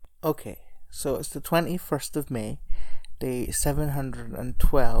Okay, so it's the 21st of May, day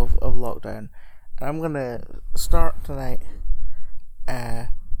 712 of lockdown, and I'm going to start tonight,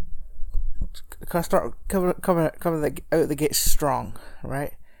 start coming out the gate strong,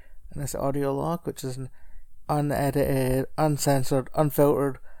 right? And this audio log, which is an unedited, uncensored,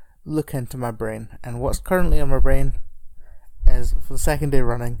 unfiltered look into my brain. And what's currently in my brain is, for the second day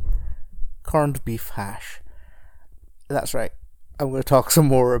running, corned beef hash. That's right. I'm going to talk some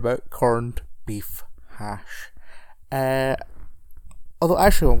more about corned beef hash. Although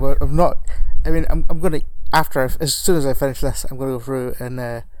actually, I'm going to, as soon as I finish this, I'm going to go through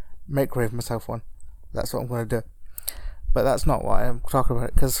and microwave myself one. That's what I'm going to do. But that's not what I'm talking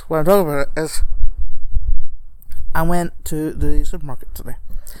about, because what I'm talking about is, I went to the supermarket today.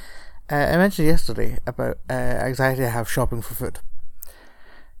 I mentioned yesterday about anxiety I have shopping for food.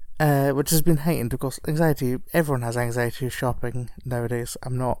 Which has been heightened because anxiety. Everyone has anxiety shopping nowadays.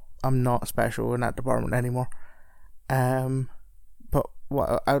 I'm not special in that department anymore. But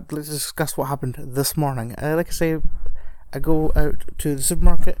let's discuss what happened this morning. Like I say, I go out to the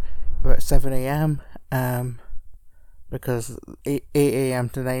supermarket about 7 a.m. Because 8 a.m.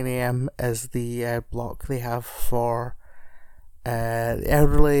 to 9 a.m. is the block they have for the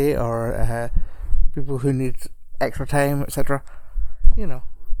elderly or people who need extra time, etc. You know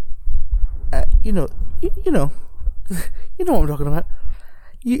what I'm talking about.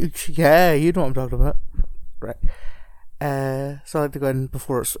 You know what I'm talking about, right? So I like to go in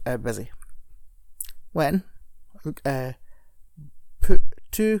before it's busy. When put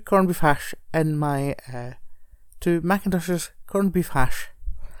 2 corned beef hash in my 2 McIntosh's corned beef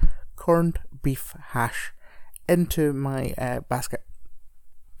hash into my basket.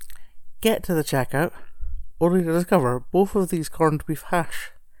 Get to the checkout, only to discover both of these corned beef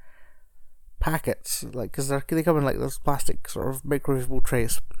hash packets, because they come in like those plastic sort of microwavable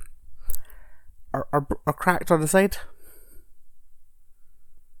trays, are cracked on the side.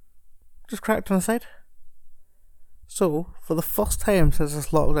 Just cracked on the side. So, for the first time since this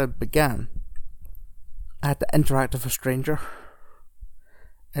lockdown began, I had to interact with a stranger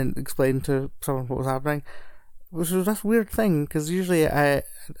and explain to someone what was happening, which was a weird thing, because usually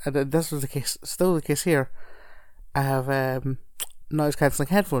this was still the case here, I have noise cancelling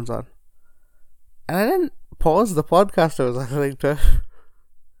headphones on. And I didn't pause the podcast I was listening to.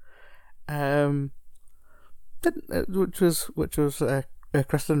 Which was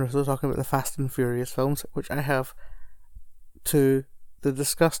Kristen Russell talking about the Fast and Furious films, which I have, to the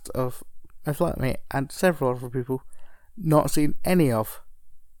disgust of my flatmate and several other people, not seen any of.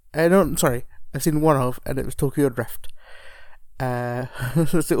 I've seen one of, and it was Tokyo Drift.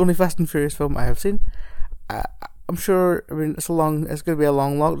 It's the only Fast and Furious film I have seen. I'm sure. It's going to be a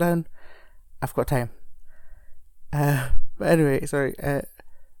long lockdown. I've got time. But anyway, sorry.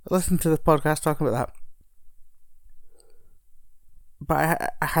 Listen to the podcast talking about that.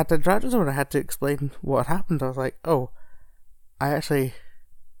 But I had to interact with someone. I had to explain what had happened. I was like, oh, I actually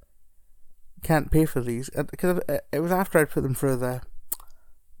can't pay for these. Because it was after I'd put them through the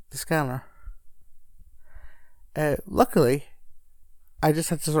scanner. Luckily, I just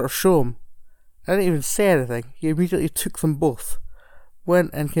had to sort of show him. I didn't even say anything. He immediately took them both.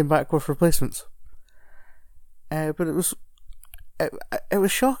 Went and came back with replacements. But it was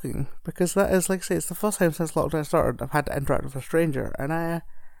shocking, because that is, like I say, it's the first time since lockdown started I've had to interact with a stranger, and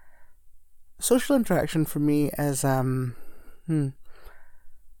social interaction for me is a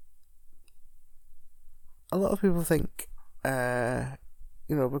lot of people think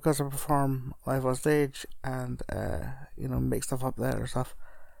because I perform live on stage and make stuff up there or stuff,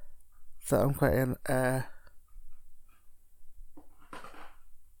 that I'm quite in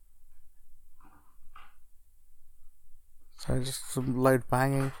sorry, just some loud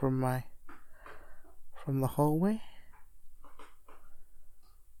banging from the hallway.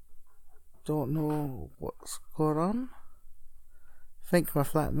 Don't know what's going on. I think my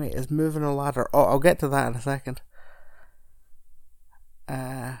flatmate is moving a ladder. Oh, I'll get to that in a second.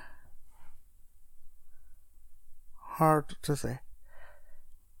 Hard to say.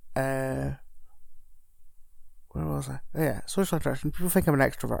 Where was I? Oh, yeah, social interaction. People think I'm an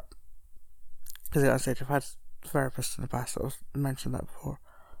extrovert, because on stage I've had therapists in the past that I've mentioned that before,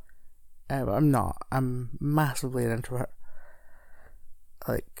 but I'm not. I'm massively an introvert,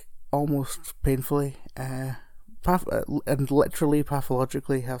 like almost painfully, and literally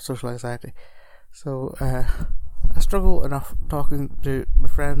pathologically have social anxiety. So I struggle enough talking to my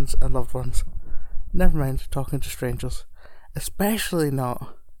friends and loved ones, never mind talking to strangers, especially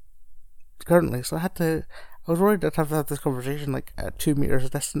not currently. So I was worried I'd have to have this conversation like at 2 meters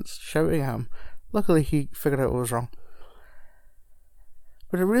distance, shouting at him. Luckily, he figured out what was wrong.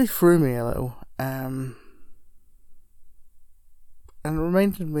 But it really threw me a little, and it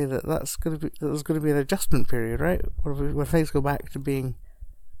reminded me that there's going to be an adjustment period, right? Where things go back to being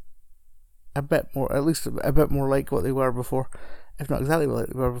a bit more, at least a bit more like what they were before, if not exactly what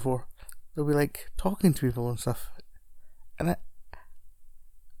they were before. They'll be like talking to people and stuff, and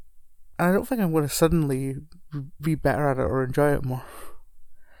I don't think I'm going to suddenly be better at it or enjoy it more.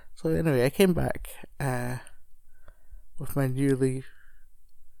 So anyway, I came back with my newly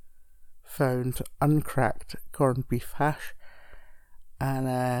found uncracked corned beef hash,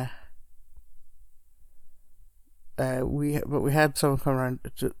 and we had someone come around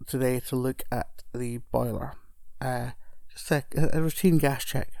today to look at the boiler. Just a routine gas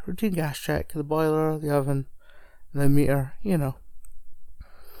check. The boiler, the oven, the meter,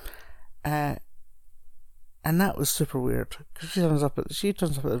 and that was super weird, because she turns up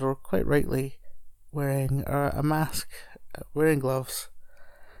at the door quite rightly, wearing a mask, wearing gloves,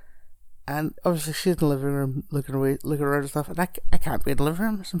 and obviously she's in the living room looking around and stuff, and I can't be in the living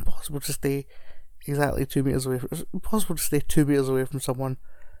room. It's impossible to stay exactly 2 meters away. It's impossible to stay 2 meters away from someone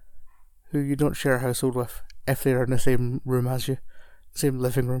who you don't share a household with if they're in the same room as you, same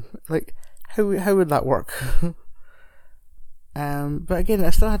living room. Like, how would that work? But again,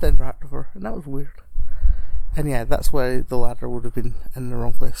 I still had to interact with her, and that was weird. And yeah, that's why the ladder would have been in the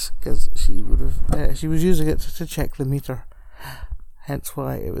wrong place, because she was using it to check the meter, hence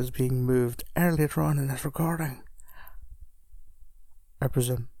why it was being moved earlier on in this recording, I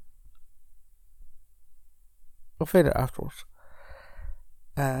presume. I'll find it afterwards.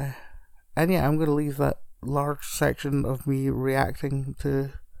 And yeah, I'm going to leave that large section of me reacting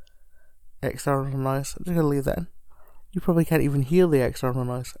to external noise. I'm just going to leave that in. You probably can't even hear the external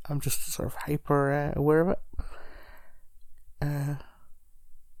noise. I'm just sort of hyper aware of it.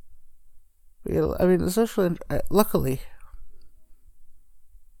 But yeah, I mean, the social. Luckily,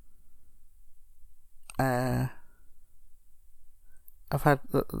 I've had.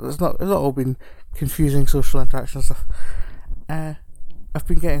 It's not all been confusing social interaction and stuff. I've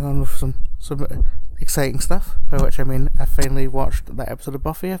been getting on with some exciting stuff. By which I mean, I finally watched that episode of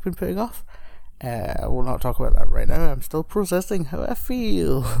Buffy I've been putting off. I will not talk about that right now. I'm still processing how I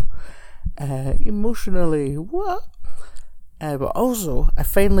feel emotionally. What? But also, I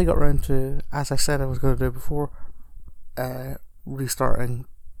finally got around to, as I said I was going to do before, restarting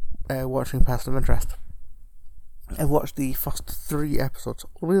watching Passive Interest. I watched the first 3 episodes,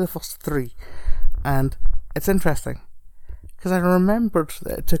 only the first 3, and it's interesting because I remembered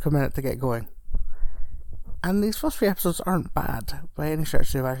that it took a minute to get going. And these first 3 episodes aren't bad by any stretch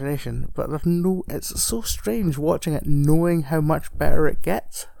of the imagination, but it's so strange watching it, knowing how much better it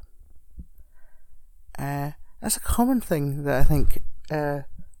gets. That's a common thing that I think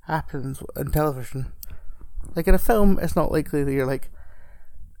happens in television. Like in a film, it's not likely that you're like,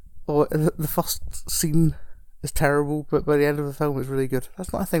 oh, the first scene is terrible, but by the end of the film it's really good.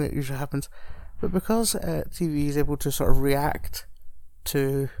 That's not a thing that usually happens. But because TV is able to sort of react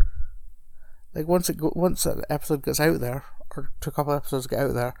to, like once an episode gets out there, or a couple of episodes get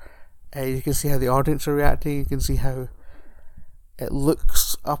out there, you can see how the audience are reacting. You can see how it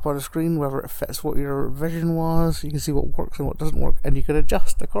looks up on the screen, whether it fits what your vision was. You can see what works and what doesn't work, and you can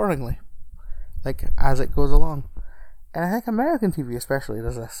adjust accordingly, like as it goes along. And I think American TV especially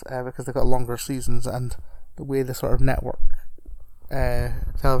does this because they've got longer seasons, and the way the sort of network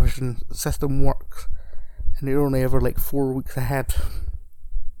television system works, and you're only ever like 4 weeks ahead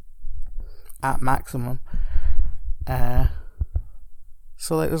at maximum.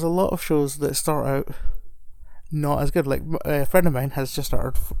 So like there's a lot of shows that start out not as good. Like a friend of mine has just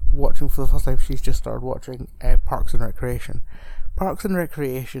started watching for the first time. She's just started watching Parks and Recreation. Parks and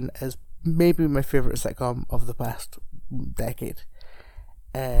Recreation is maybe my favourite sitcom of the past decade.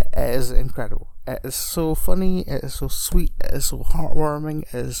 It is incredible. It is so funny, it is so sweet, it is so heartwarming,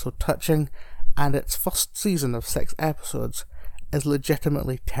 it is so touching, and its first season of 6 episodes is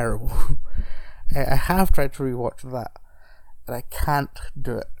legitimately terrible. I have tried to rewatch that, and I can't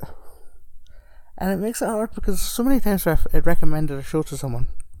do it. And it makes it hard because so many times I've recommended a show to someone,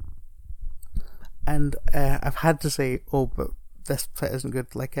 and I've had to say, oh, but this bit isn't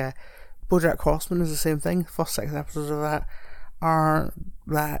good. Like BoJack Horseman is the same thing. First 6 episodes of that aren't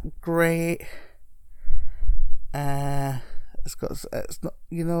that great. It's not,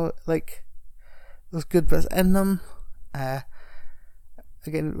 like there's good bits in them.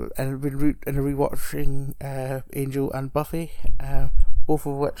 Again, I've been rewatching Angel and Buffy, both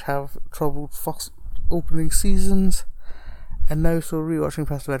of which have troubled first opening seasons, and now so rewatching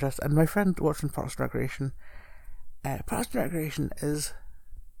Passive Interest, and my friend watching Parks and Recreation. Parks and Recreation is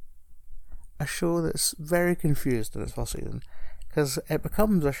a show that's very confused in its first season, because it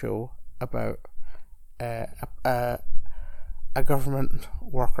becomes a show about a government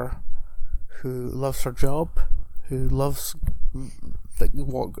worker who loves her job, who loves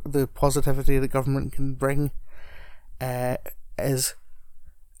what the positivity the government can bring, is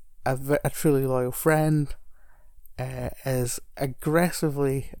a truly loyal friend, is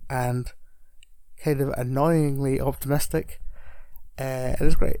aggressively and kind of annoyingly optimistic, and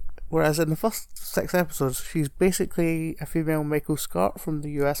it's great. Whereas in the first 6 episodes, she's basically a female Michael Scott from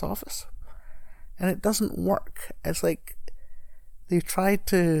the US Office, and it doesn't work. It's like they've tried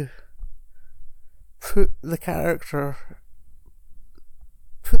to put the character,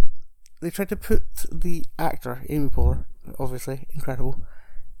 they tried to put the actor, Amy Poehler, obviously incredible,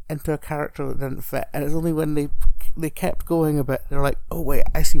 into a character that didn't fit, and it's only when they kept going a bit, they're like, oh wait,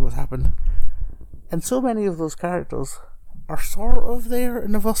 I see what's happened. And so many of those characters are sort of there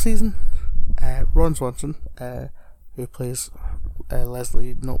in the first season. Ron Swanson, who plays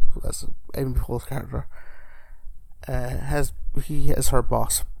Leslie, no, that's Amy Poehler's character, he is her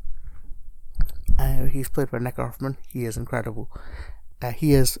boss. He's played by Nick Offerman. He is incredible.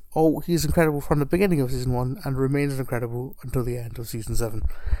 He's incredible from the beginning of season 1 and remains incredible until the end of season 7.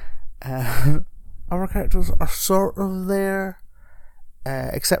 Our characters are sort of there,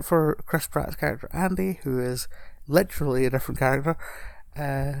 except for Chris Pratt's character Andy, who is literally a different character.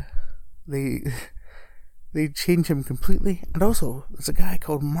 They change him completely, and also there's a guy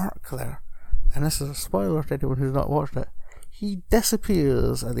called Mark there, and this is a spoiler to anyone who's not watched it. He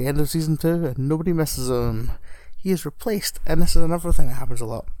disappears at the end of season 2 and nobody misses him. He is replaced, and this is another thing that happens a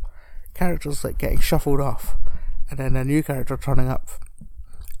lot. Characters like getting shuffled off, and then a new character turning up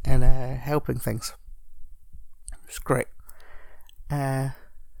and helping things. It's great. He's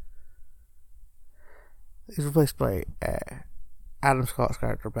replaced by Adam Scott's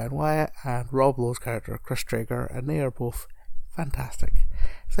character Ben Wyatt and Rob Lowe's character Chris Traeger, and they are both fantastic.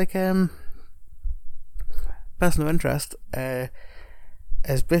 It's like Person of Interest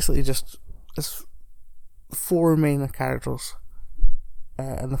is basically just it's 4 main characters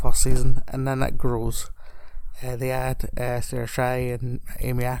in the first season, and then that grows. They add Sarah Shai and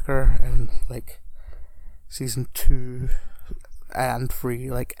Amy Acker in like season 2 and 3,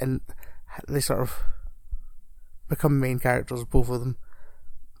 like, and they sort of become main characters, both of them,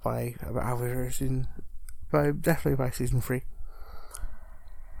 by about halfway through season, definitely by season 3.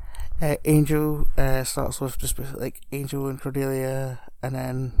 Angel starts with just like Angel and Cordelia, and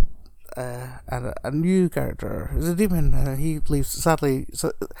then and a new character is a demon, and he leaves. Sadly,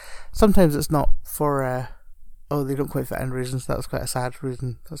 so sometimes it's not for they don't quite fit in reasons. That was quite a sad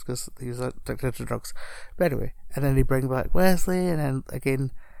reason. That's because he was addicted to drugs. But anyway, and then they bring back Wesley, and then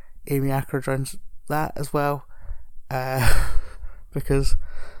again Amy Acker joins that as well, because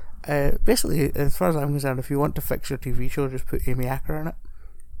basically, as far as I'm concerned, if you want to fix your TV show, just put Amy Acker in it.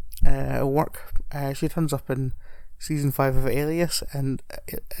 It'll work. She turns up in season 5 of Alias, and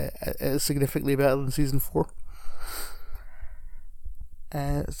it is significantly better than season 4.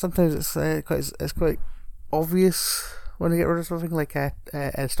 Sometimes it's quite obvious when they get rid of something, like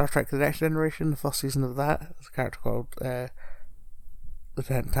Star Trek: The Next Generation. The first season of that, there's a character called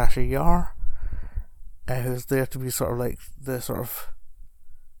Lieutenant Tasha Yar, who's there to be sort of like the sort of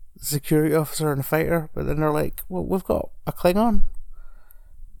security officer and a fighter, but then they're like, well, we've got a Klingon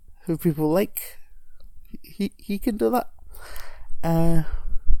who people like. He can do that.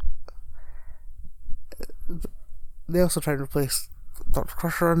 They also try to replace Dr.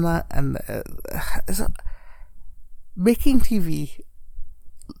 Crusher on that, and making TV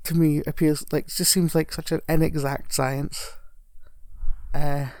to me appears like, just seems like such an inexact science.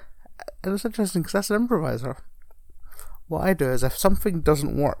 And it's interesting because that's an improviser. What I do is, if something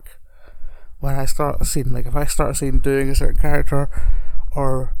doesn't work when I start a scene, like if I start a scene doing a certain character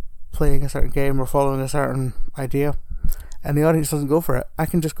or playing a certain game or following a certain idea, and the audience doesn't go for it, I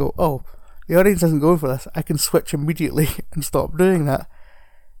can just go, oh, the audience doesn't go for this, I can switch immediately and stop doing that.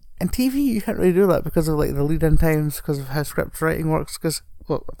 In TV you can't really do that because of like the lead-in times, because of how script writing works, because,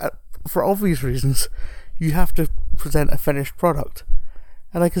 well, for obvious reasons, you have to present a finished product,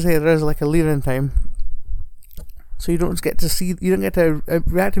 and like I say, there is like a lead-in time, so you don't get to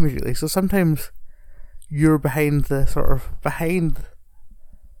react immediately. So sometimes you're behind the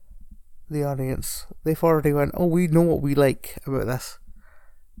audience. They've already went, oh, we know what we like about this,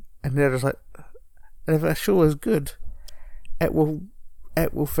 and they're just like, and if a show is good, it will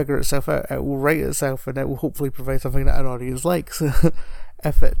figure itself out, it will write itself, and it will hopefully provide something that an audience likes.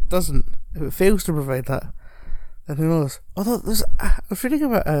 If it fails to provide that, then who knows. Although I was reading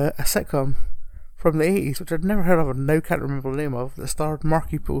about a sitcom from the 80s, which I'd never heard of and now can't remember the name of, that starred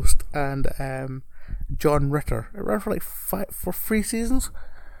Marky Post and John Ritter. It ran for like 3 seasons.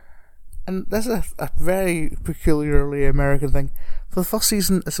 And this is a very peculiarly American thing. For the first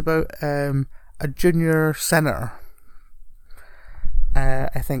season, it's about a junior senator,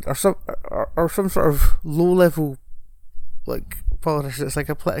 I think, or some sort of low-level like politician. It's like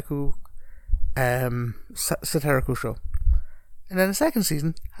a political satirical show. And then the second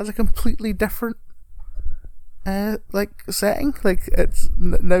season has a completely different like setting. Like, it's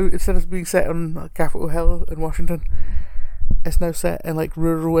now, instead of being set on Capitol Hill in Washington, it's now set in like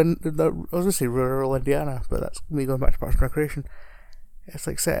rural I was gonna say rural Indiana, but that's me going back to Parks and Recreation. It's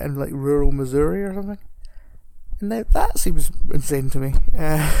like set in like rural Missouri or something. And now that seems insane to me.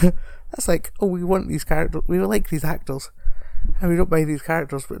 That's like, oh, we want these characters, we like these actors, and we don't buy these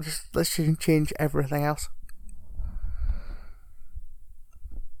characters, but just let's change everything else.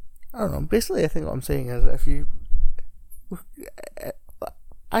 I don't know. Basically, I think what I'm saying is,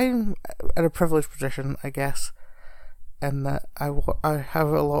 I'm in a privileged position, I guess, in that I have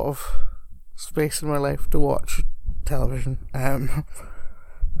a lot of space in my life to watch television,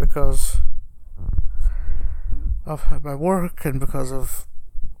 because of my work and because of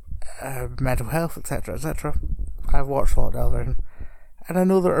mental health, etc., etc. I've watched a lot of television, and I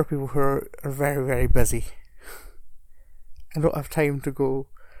know there are people who are very, very busy and don't have time to go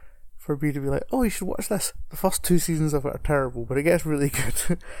for me to be like, oh, you should watch this. The first 2 seasons of it are terrible, but it gets really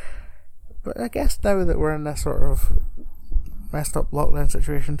good. But I guess now that we're in this sort of messed up lockdown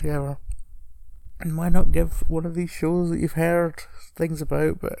situation together, and why not give one of these shows that you've heard things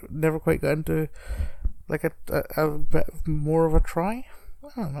about but never quite got into like a bit more of a try? I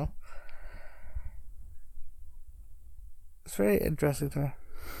don't know. It's very interesting to me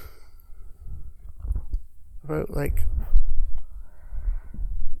about like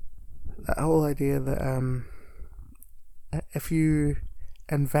that whole idea that if you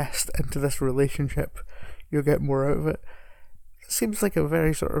invest into this relationship, you'll get more out of it. It seems like a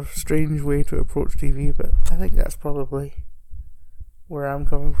very sort of strange way to approach TV, but I think that's probably where I'm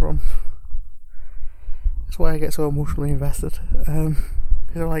coming from. That's why I get so emotionally invested. Because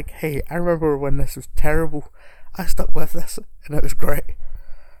I'm like, hey, I remember when this was terrible. I stuck with this, and it was great.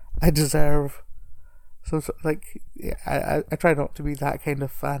 I deserve some sort of, like, yeah, I try not to be that kind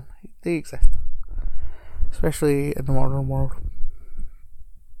of fan. They exist, especially in the modern world.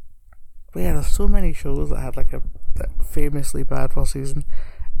 But yeah, there's so many shows that had like a famously bad first season.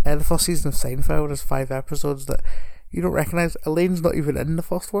 The first season of Seinfeld has 5 episodes that you don't recognise. Elaine's not even in the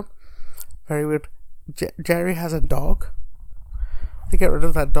first one. Very weird. Jerry has a dog. They get rid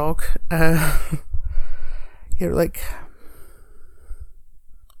of that dog. Yeah, like,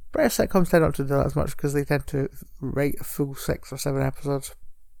 British sitcoms tend not to do that as much because they tend to write a full 6 or 7 episodes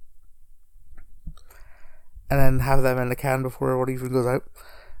and then have them in the can before one even goes out.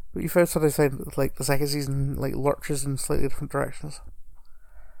 But you found sometimes like the second season like lurches in slightly different directions.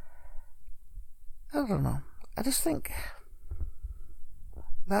 I don't know. I just think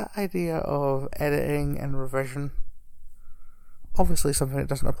that idea of editing and revision, obviously something that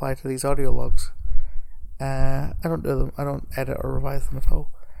doesn't apply to these audio logs. I don't do them. I don't edit or revise them at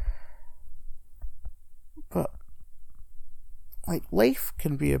all. But like, life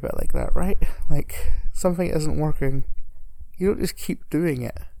can be a bit like that, right? Like, something isn't working, you don't just keep doing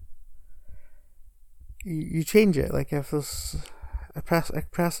it. You change it. Like, if there's a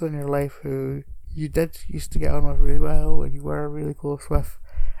person in your life who you did used to get on with really well and you were really close with,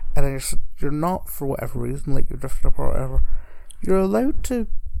 and then you're not, for whatever reason, like you've drifted apart or whatever, you're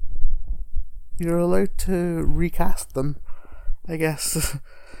allowed to recast them, I guess.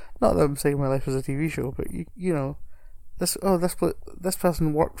 Not that I'm saying my life is a TV show, but you know, this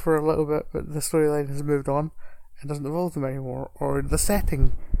person worked for a little bit, but the storyline has moved on and doesn't involve them anymore. Or the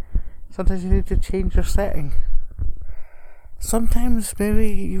setting. Sometimes you need to change your setting. Sometimes maybe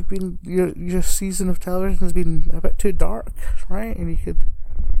you've been your season of television has been a bit too dark, right? And you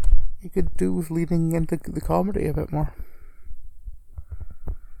could do with leaning into the comedy a bit more.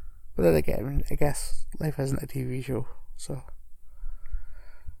 But then again, I guess life isn't a TV show, so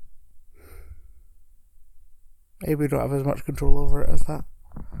maybe we don't have as much control over it as that.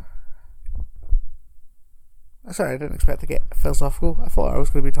 Sorry, I didn't expect to get philosophical. I thought I was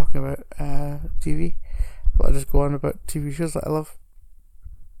going to be talking about TV. I thought I'd just go on about TV shows that I love.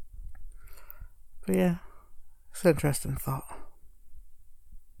 But yeah, it's an interesting thought.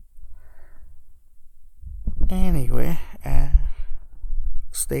 Anyway,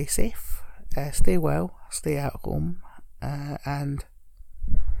 stay safe, stay well, stay at home, and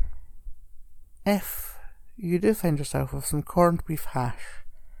if you do find yourself with some corned beef hash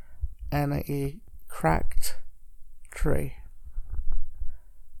and a cracked tray,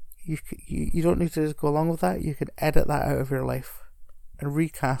 you don't need to just go along with that. You can edit that out of your life and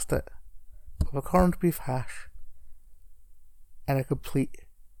recast it with a corned beef hash and a complete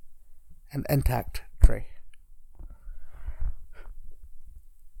and intact tray.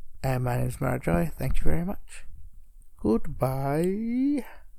 My name is Mara Joy. Thank you very much. Goodbye.